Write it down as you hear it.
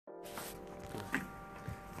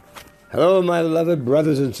Hello, my beloved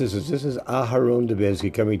brothers and sisters. This is Aharon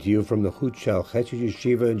Dubinsky coming to you from the Chut Shel Chesed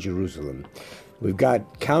Yeshiva in Jerusalem. We've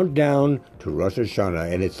got countdown to Rosh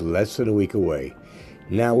Hashanah, and it's less than a week away.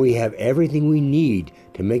 Now we have everything we need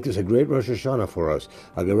to make this a great Rosh Hashanah for us,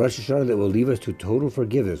 a Rosh Hashanah that will lead us to total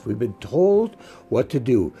forgiveness. We've been told what to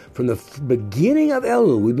do. From the beginning of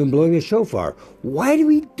Elul, we've been blowing the shofar. Why do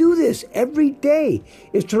we do this every day?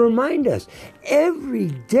 It's to remind us every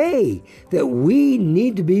day that we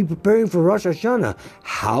need to be preparing for Rosh Hashanah.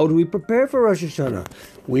 How do we prepare for Rosh Hashanah?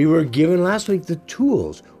 We were given last week the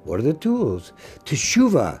tools. What are the tools?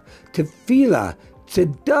 Teshuvah, tefillah,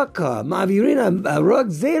 tzedakah, ma'avirina, rag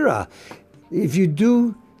zera. If you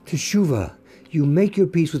do teshuvah, you make your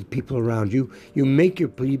peace with people around you. You make your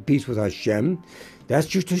peace with Hashem.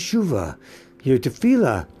 That's your teshuvah. Your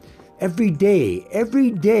tefillah. Every day,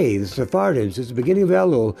 the Sephardim, since the beginning of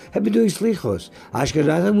Elul, have been doing slichos.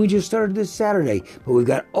 Ashkenazim, we just started this Saturday, but we've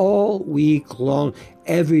got all week long,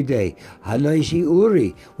 every day. Hanaishi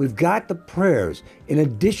Uri, we've got the prayers, in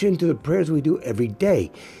addition to the prayers we do every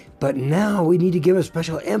day. But now we need to give a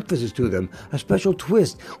special emphasis to them, a special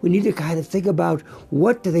twist. We need to kind of think about,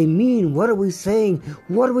 what do they mean? What are we saying?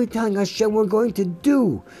 What are we telling Hashem we're going to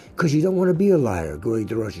do? Because you don't want to be a liar going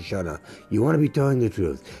to Rosh Hashanah. You want to be telling the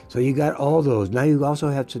truth. So you got all those. Now you also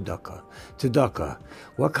have tzedakah. Tzedakah.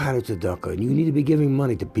 What kind of tzedakah? You need to be giving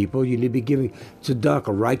money to people. You need to be giving tzedakah,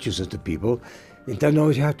 righteousness to people. It doesn't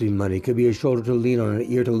always have to be money. It could be a shoulder to lean on,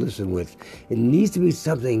 an ear to listen with. It needs to be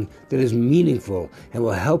something that is meaningful and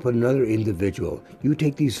will help another individual. You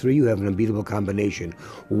take these three, you have an unbeatable combination.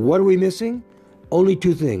 What are we missing? Only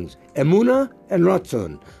two things. Emunah and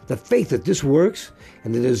Ratzon. The faith that this works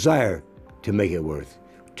and the desire to make it work.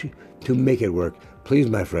 To make it work. Please,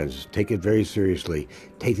 my friends, take it very seriously.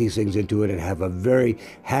 Take these things into it and have a very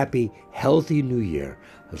happy, healthy new year.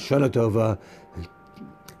 Shana Tova.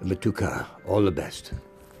 Matuka, all the best.